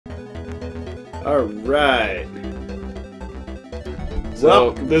Alright.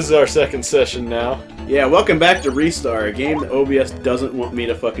 So, this is our second session now. Yeah, welcome back to Ristar, a game that OBS doesn't want me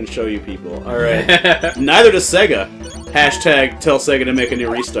to fucking show you people. Alright. Neither does Sega. Hashtag tell Sega to make a new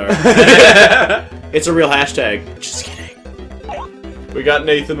Ristar. It's a real hashtag. Just kidding. We got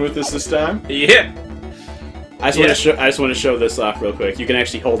Nathan with us this time. Yeah. I just want to show this off real quick. You can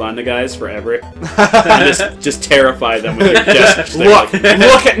actually hold on to guys forever. And just terrify them with your gestures. Look!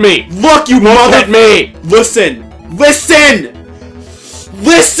 Look at me! Look, you mother at me! Listen! Listen!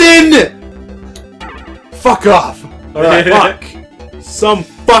 Listen! Fuck off! Alright, fuck. Some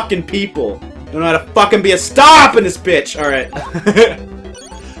fucking people don't know how to fucking be a star up in this bitch! Alright.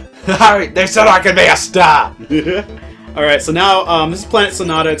 Alright, they said I could be a star! Alright, so now, this is Planet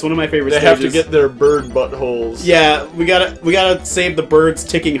Sonata. It's one of my favorite stages. They have to get their bird buttholes. Yeah, we gotta save the birds'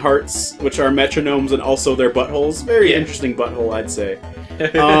 ticking hearts, which are metronomes and also their buttholes. Very interesting butthole, I'd say.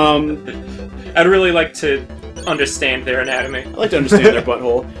 I'd really like to understand their anatomy. I like to understand their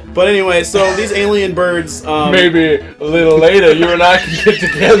butthole. But anyway, so these alien birds, maybe a little later you and I can get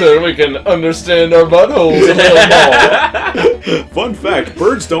together and we can understand our buttholes a little more. Fun fact,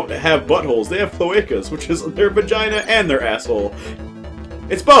 birds don't have buttholes, they have cloacas, which is their vagina and their asshole.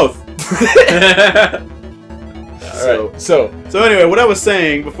 It's both! Alright, so anyway, what I was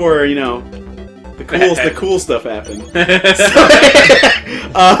saying before, you know, the cool stuff happened.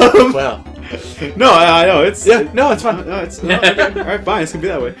 Well. No, I know, it's... no, it's fine. No, it's... No, okay. Alright, fine, it's gonna be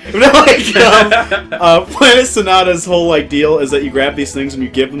that way. But no, like, Planet Sonata's whole, like, deal is that you grab these things and you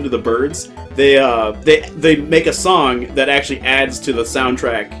give them to the birds. They make a song that actually adds to the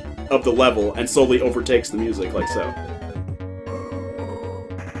soundtrack of the level and slowly overtakes the music, like so.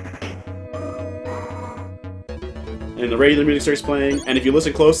 And the regular music starts playing, and if you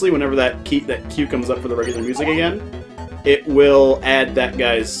listen closely, whenever that cue comes up for the regular music again, it will add that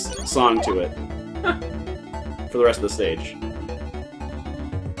guy's song to it for the rest of the stage.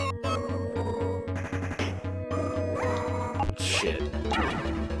 Shit.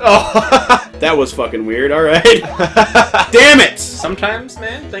 Oh, that was fucking weird. All right. Damn it! Sometimes,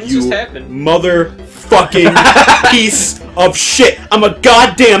 man, things You just happen. motherfucking piece of shit! I'm a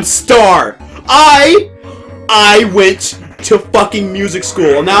goddamn star. I went to fucking music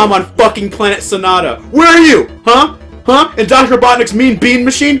school, and now I'm on fucking Planet Sonata. Where are you? Huh? Huh? And Dr. Robotnik's mean bean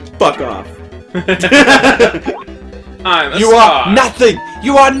machine? Fuck off. I'm a you star. are nothing!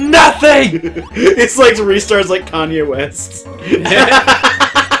 You are nothing! It's like Ristar's like Kanye West.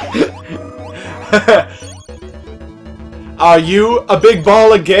 Are you a big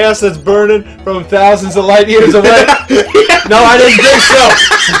ball of gas that's burning from thousands of light years away? No, I didn't think so.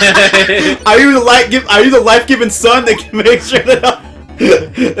 Are you the life-giving sun that can make sure that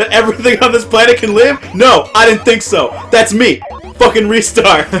everything on this planet can live? No, I didn't think so. That's me, fucking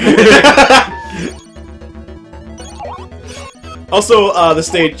Ristar. Also, the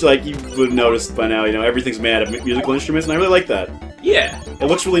stage, like you would have noticed by now, you know, everything's made out of musical instruments, and I really like that. Yeah. It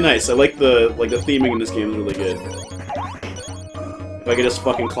looks really nice. I like the theming in this game is really good. If I could just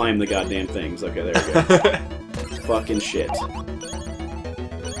fucking climb the goddamn things. Okay, there we go. Fucking shit.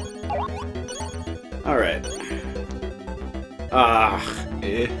 Alright.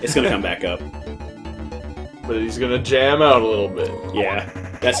 It's gonna come back up. But he's gonna jam out a little bit. Yeah.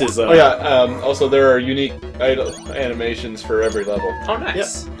 That's his, Oh yeah, also there are unique animations for every level. Oh,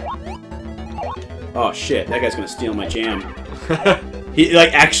 nice. Yep. Oh shit, that guy's gonna steal my jam. He,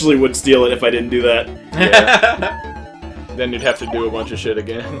 like, actually would steal it if I didn't do that. Yeah. Then you'd have to do a bunch of shit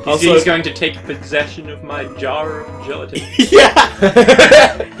again. Also, he's going to take possession of my jar of gelatin.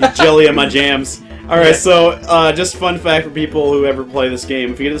 Yeah! You jelly on my jams. Alright, so, just fun fact for people who ever play this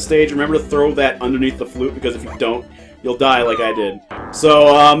game. If you get to the stage, remember to throw that underneath the flute, because if you don't, you'll die like I did.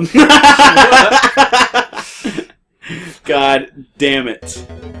 So, God damn it.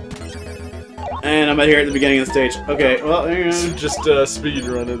 And I'm here at the beginning of the stage. Okay, well, just speed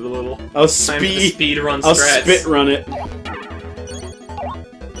run it a little. I'll speed run I'll strats. spit run it.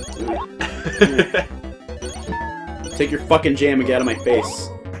 Take your fucking jam and get out of my face.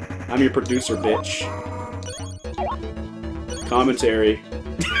 I'm your producer, bitch. Commentary.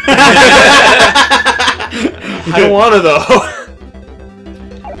 I don't want to though.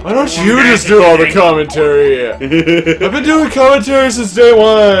 Why don't you just do all the commentary? I've been doing commentary since day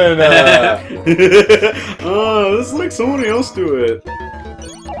one. Oh, let's let somebody else do it.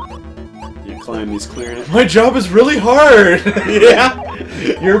 You climb these clarinets. My job is really hard. Yeah.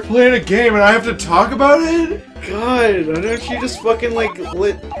 You're playing a game and I have to talk about it? God, why don't you just fucking why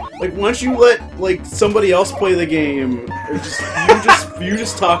don't you let like somebody else play the game, or you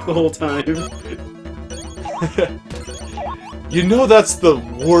just talk the whole time. You know that's the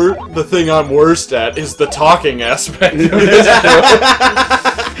thing I'm worst at, is the talking aspect of this show.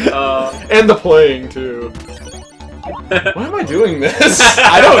 And the playing, too. Why am I doing this?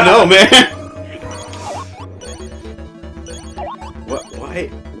 I don't know, man.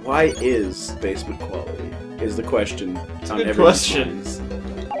 Why is basement quality? Is the question on everyone's minds.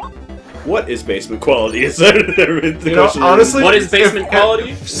 What is basement quality? Is that the question? Honestly, what is basement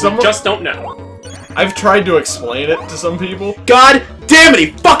quality? Someone Just don't know. I've tried to explain it to some people. God damn it! He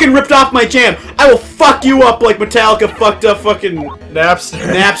fucking ripped off my jam. I will fuck you up like Metallica fucked up fucking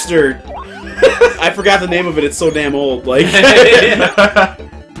Napster. I forgot the name of it. It's so damn old. Like.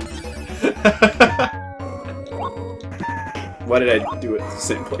 Why did I do it at the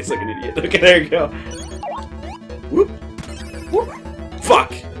same place like an idiot? Okay, there you go. Whoop. Whoop.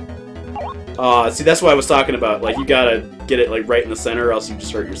 Fuck. See, that's what I was talking about. Like, you gotta get it like right in the center, or else you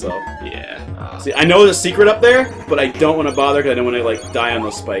just hurt yourself. Yeah. See, I know there's a secret up there, but I don't want to bother because I don't want to like die on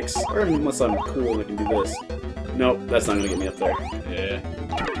those spikes. Or unless I'm cool and I can do this. Nope, that's not gonna get me up there. Yeah.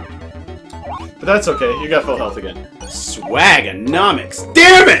 But that's okay. You got full health again. Swaganomics.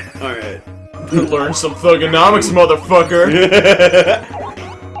 Damn it! All right. Learn some thugonomics, motherfucker!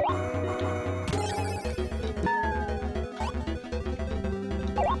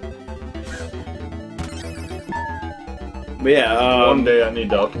 But yeah, one day I need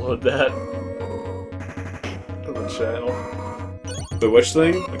to upload that to the channel. The which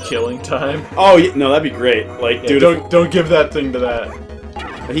thing? The killing time. Oh, yeah, no, that'd be great. Like, Yeah, dude, don't give that thing to that.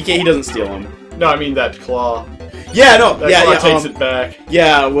 he doesn't steal them. No, I mean that claw. Yeah, no, That yeah, claw yeah. takes it back.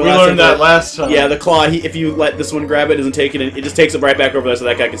 Yeah, well, We learned that last time. Yeah, the claw. If you let this one grab it, doesn't take it, and it just takes it right back over there, so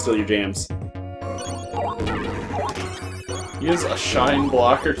that guy can steal your jams. He is a shine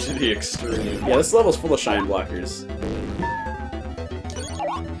blocker to the extreme. Yeah, this level's full of shine blockers.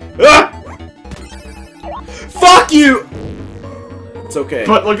 Ah! Fuck you! It's okay.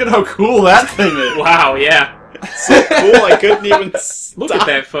 But look at how cool that thing is. Wow, yeah. So cool, I couldn't even stop. Look at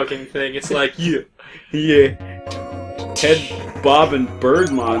that fucking thing. It's like, yeah. Yeah. Head bob and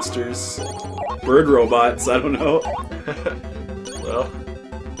bird monsters. Bird robots, I don't know. Well,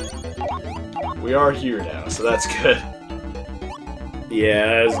 we are here now, so that's good.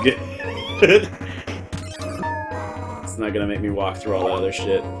 Yeah, that's good. It's not gonna make me walk through all that other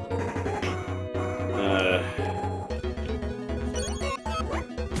shit.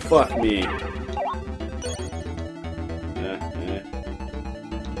 Fuck me.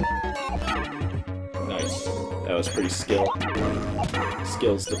 Nice. That was pretty skills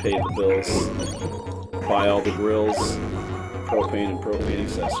to pay the bills. Buy all the grills, propane and propane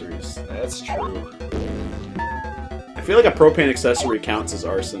accessories. That's true. I feel like a propane accessory counts as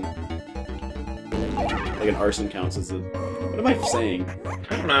arson. Like an arson counts as a... What am I saying?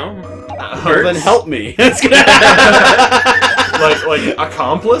 I don't know. Well, then help me. like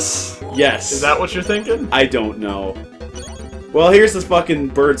accomplice? Yes. Is that what you're thinking? I don't know. Well, here's this fucking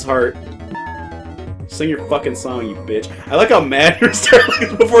bird's heart. Sing your fucking song, you bitch. I like how mad Ristar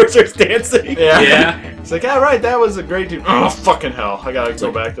looks before he starts dancing. Yeah. It's like, alright, that was a great dude. Oh, fucking hell. I gotta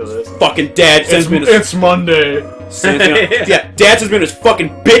go back to this. Fucking dad sends me It's Monday. Yeah, dad sends me on his fucking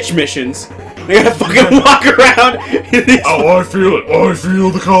bitch missions. I gotta fucking walk around. Oh, I feel it. Oh, I feel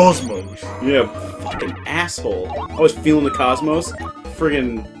the cosmos. Yeah, fucking asshole. I was feeling the cosmos.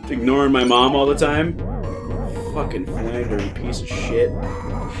 Friggin' ignoring my mom all the time. Fucking philandering piece of shit.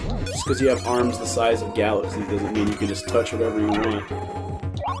 Just because you have arms the size of galaxies doesn't mean you can just touch whatever you want.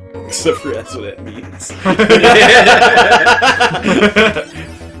 Except for that's what that means.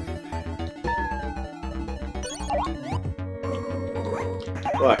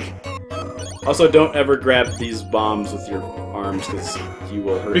 Fuck. Also, don't ever grab these bombs with your arms, because you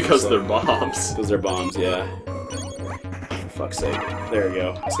will hurt Because yourself. they're bombs. Because they're bombs, yeah. For fuck's sake. There we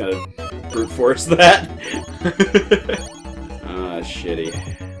go. Just gotta brute force that. Ah, shitty.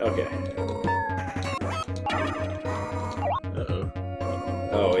 Okay. Uh-oh.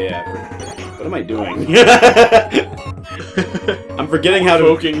 Oh, yeah. What am I doing? I'm forgetting how to...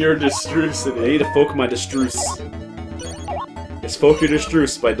 Evoking your distrucity. I need to folk my distruce. It's Folk Your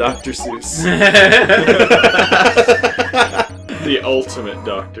Distruce by Dr. Seuss. The ultimate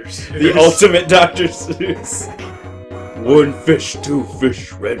Dr. Seuss. The ultimate Dr. Seuss. One fish, two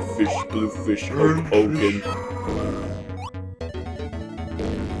fish, red fish, blue fish, Hulk Hogan.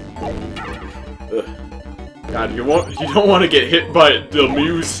 God, you don't want to get hit by the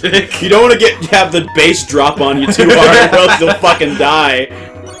music. You don't want to have the bass drop on you too hard, or else you'll fucking die.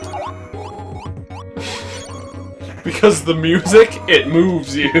 Because the music, it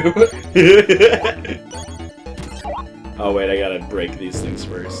moves you. Oh wait, I gotta break these things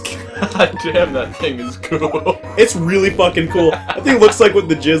first. God damn, that thing is cool. It's really fucking cool. That thing looks like what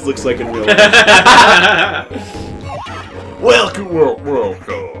the JIIIIIIIIIIIIIZ looks like in real life. Welcome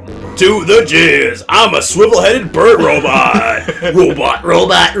To the JIIIIIIIIZ. I'm a swivel-headed bird robot. robot.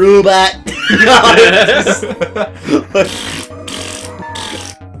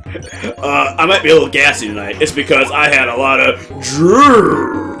 I might be a little gassy tonight. It's because I had a lot of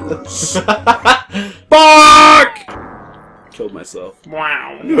drugs. Bark! Killed myself.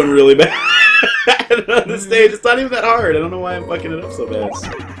 Wow. I'm doing really bad on the stage. It's not even that hard. I don't know why I'm fucking it up so bad.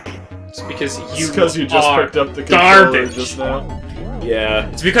 It's because you just are picked up the controller garbage. just now. Yeah.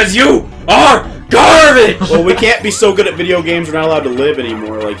 It's because you are garbage! Well, we can't be so good at video games we're not allowed to live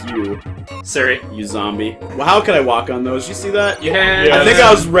anymore like you. Sorry. You zombie. Well, how can I walk on those? You see that? Yeah. I think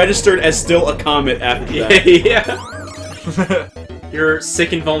I was registered as still a comet after that. Yeah. Your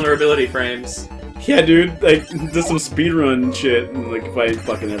sick invulnerability frames. Yeah, dude. Like, did some speedrun shit. And, like, if I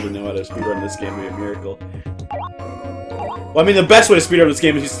fucking ever know how to speedrun this game, it'd be a miracle. Well, I mean, the best way to speedrun this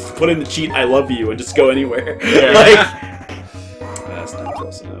game is just put in the cheat "I love you" and just go anywhere. Yeah. Like, that's not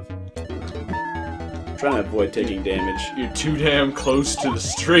close enough. I'm trying to avoid taking damage. You're too damn close to the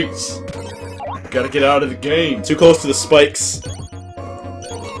streets. Gotta get out of the game. Too close to the spikes.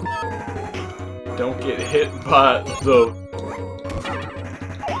 Don't get hit by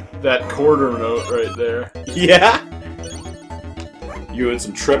that quarter note right there. Yeah? You're in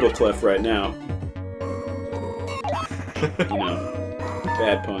some treble clef right now. You know,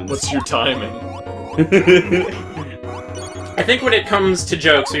 bad puns. What's your timing? I think when it comes to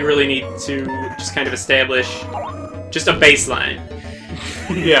jokes, we really need to just kind of establish just a baseline.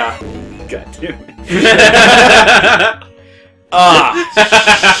 Yeah. God damn it.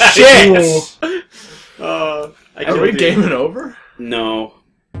 Ah, shit! Are we gaming over? No.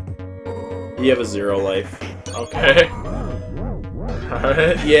 You have a 0 life. Okay.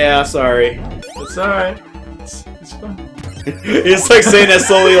 Alright. Yeah, sorry. It's alright. It's fine. It's like saying that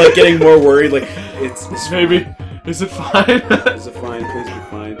slowly, like getting more worried. Like, it's Maybe. Is it fine? Is it fine? Please be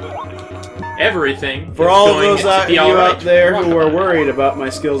fine. Everything. For is all of going those to be you alright. out there Walk who are about it. worried about my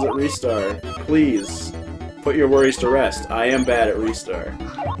skills at Ristar, please put your worries to rest. I am bad at Ristar.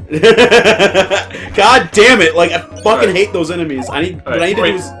 God damn it! Like, I fucking hate those enemies. I need. What I need to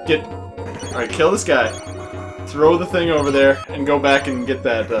do is get. Alright, kill this guy. Throw the thing over there and go back and get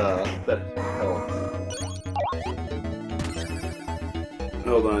that health.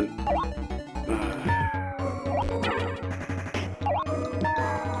 hold on.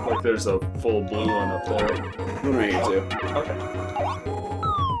 Like there's a full blue one up there. One right here too. Okay.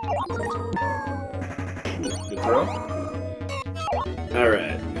 Good throw.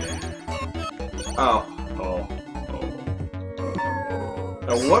 Alright. Oh.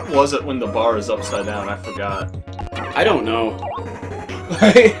 Now what was it when the bar is upside down? I forgot. I don't know.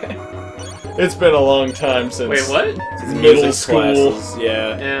 It's been a long time since Wait, what? middle Music school classes,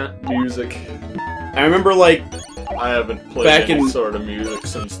 yeah. Yeah. music. I remember, like, I haven't played Back any in- sort of music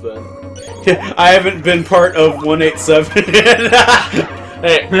since then. I haven't been part of 187.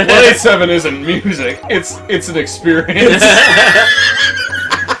 Hey, 187 isn't music. It's an experience.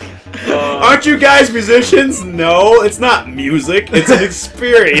 Aren't you guys musicians? No, it's not music. It's an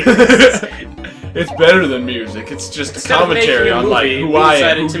experience. It's better than music. It's just a Instead of commentary making a on like movie, who we I am,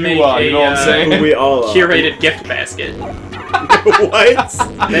 decided who to you make are. You know what I'm a, saying? We all are. Curated gift basket. What?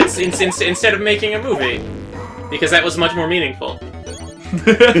 That's instead of making a movie, because that was much more meaningful.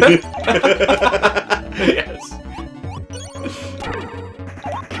 Yes.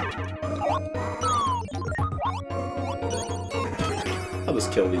 I'll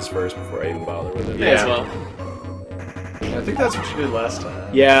just kill these first before I even bother with it. May as well. I think that's what you did last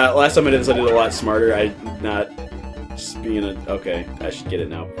time. Yeah, last time I did this, I did it a lot smarter. I not just being a... Okay, I should get it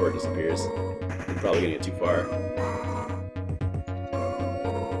now before it disappears. I'm probably gonna get too far.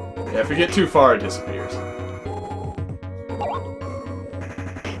 Yeah, if you get too far, it disappears.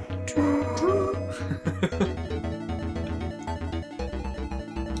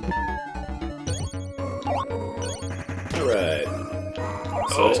 Alright.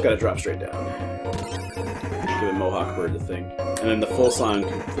 So I just gotta drop straight down. Give a Mohawk Bird the thing. And then the full song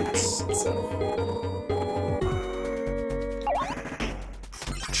completes itself.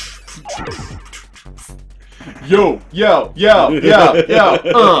 Yo, yo, yo, yo, yo,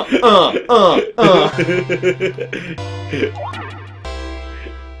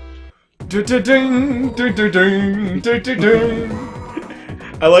 Do-do-ding, do-do-ding, do-do-ding.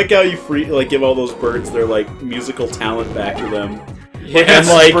 I like how you give all those birds their like musical talent back to them. Yeah, And,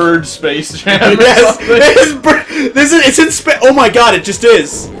 like- Bird Space Jam. Yes, it's in space. Oh my god, it just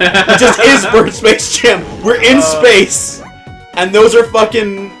is. It just is Bird Space Jam. We're in space, and those are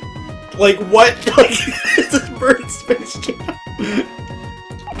fucking Like, what? Like, it's a bird Space Jam.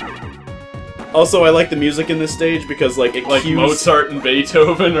 Also, I like the music in this stage because, like, it like cues... Mozart and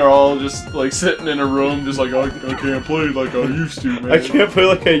Beethoven are all just like sitting in a room, just like I can't play like I used to, man. I can't play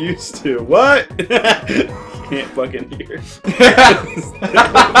like I used to. What? Can't fucking hear.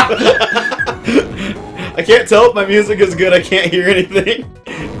 I can't tell if my music is good. I can't hear anything.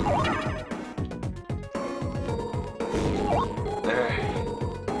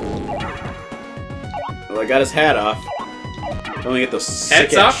 Well, I got his hat off. Only get those sick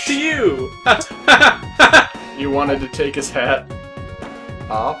Heads off to you! You wanted to take his hat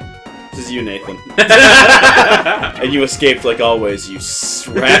off? This is you, Nathan. And you escaped like always, you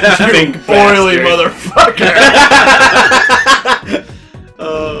rapping Boily motherfucker!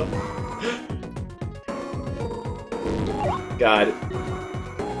 God.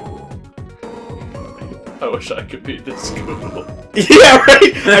 I wish I could be this cool. Yeah,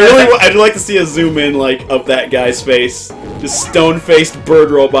 right? I'd like to see a zoom in, like, of that guy's face. Just stone-faced bird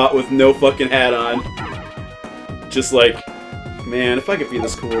robot with no fucking hat on. Just like, man, if I could be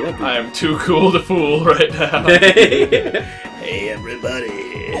this cool, that'd be... I am too cool to fool right now. Hey,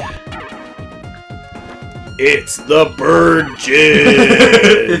 everybody. It's the Bird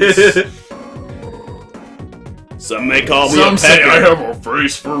Jizz. Some may call me a pecker. Some say I have a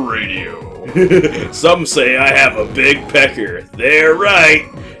face for radio. Some say I have a big pecker. They're right.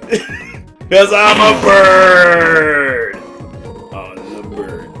 Because I'm a bird. On the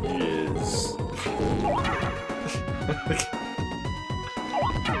Bird Jizz.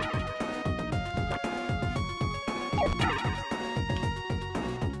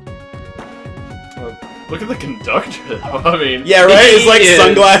 Look at the conductor, though. I mean... Yeah, right? He's like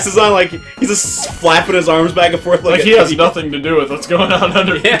sunglasses on, like, he's just flapping his arms back and forth like he has nothing to do with what's going on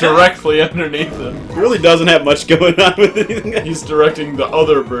directly underneath him. He really doesn't have much going on with anything. He's directing the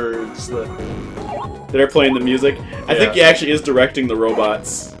other birds that are playing the music. I think he actually is directing the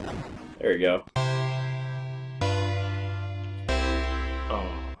robots. There you go. Oh.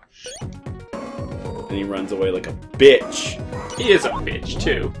 And he runs away like a bitch. He is a bitch,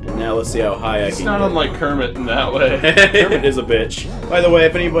 too. And now let's see how high I can It's not get. unlike Kermit in that way. Kermit is a bitch. By the way,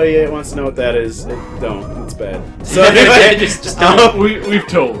 if anybody wants to know what that is, don't. It's bad. So anyway, just don't. We've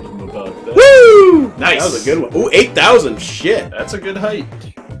told him about that. Woo! Nice. That was a good one. Ooh, 8,000. Shit. That's a good height.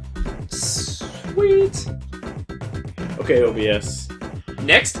 Sweet. Okay, OBS.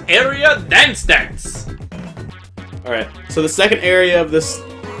 Next area, Dance Dance. Alright, so the second area of this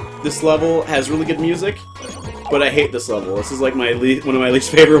level has really good music, but I hate this level. This is like one of my least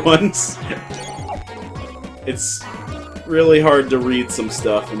favorite ones. It's really hard to read some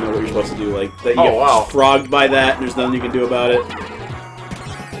stuff and know what you're supposed to do. Like, that you get frogged by that and there's nothing you can do about it.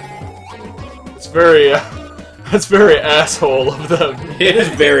 It's very, that's very asshole of them. It is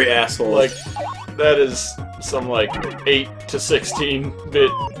very asshole. Like, that is some, like, 8 to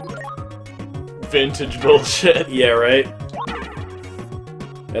 16-bit vintage bullshit. Yeah, right?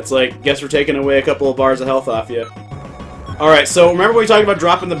 That's like, guess we're taking away a couple of bars of health off you. Alright, so remember we talked about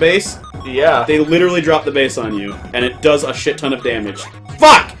dropping the base? Yeah. They literally drop the base on you, and it does a shit ton of damage.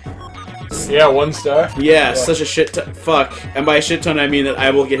 Fuck! Yeah, 1 star. Yeah, such a shit ton. Fuck. And by a shit ton, I mean that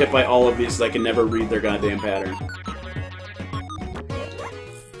I will get hit by all of these, so I can never read their goddamn pattern.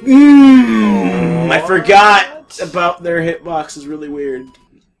 I forgot about their hitbox is really weird.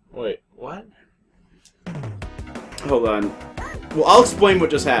 Wait, what? Hold on. Well, I'll explain what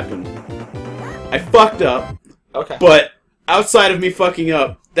just happened. I fucked up. Okay. But outside of me fucking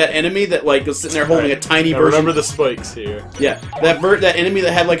up, that enemy that like was sitting there holding a tiny version. Remember the spikes here. Yeah, that enemy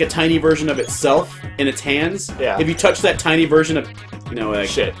that had like a tiny version of itself in its hands. Yeah. If you touch that tiny version of, you know, like,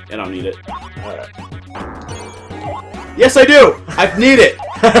 shit, I don't need it. All right. Yes, I do. I need it.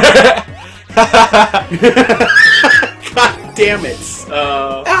 God damn it.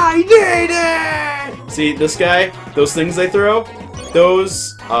 I need it. See this guy? Those things they throw.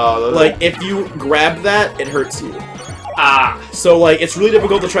 Those like if you grab that, it hurts you. So, like, it's really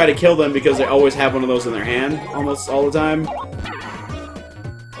difficult to try to kill them because they always have one of those in their hand almost all the time.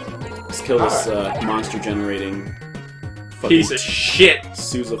 Let's kill this monster-generating piece of shit.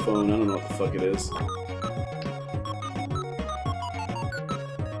 Sousaphone. I don't know what the fuck it is.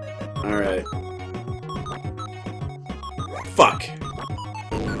 Alright. Fuck!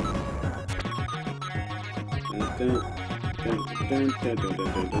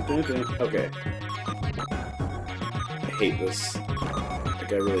 Okay. I hate this.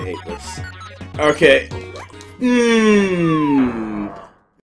 Like, I really hate this. Okay.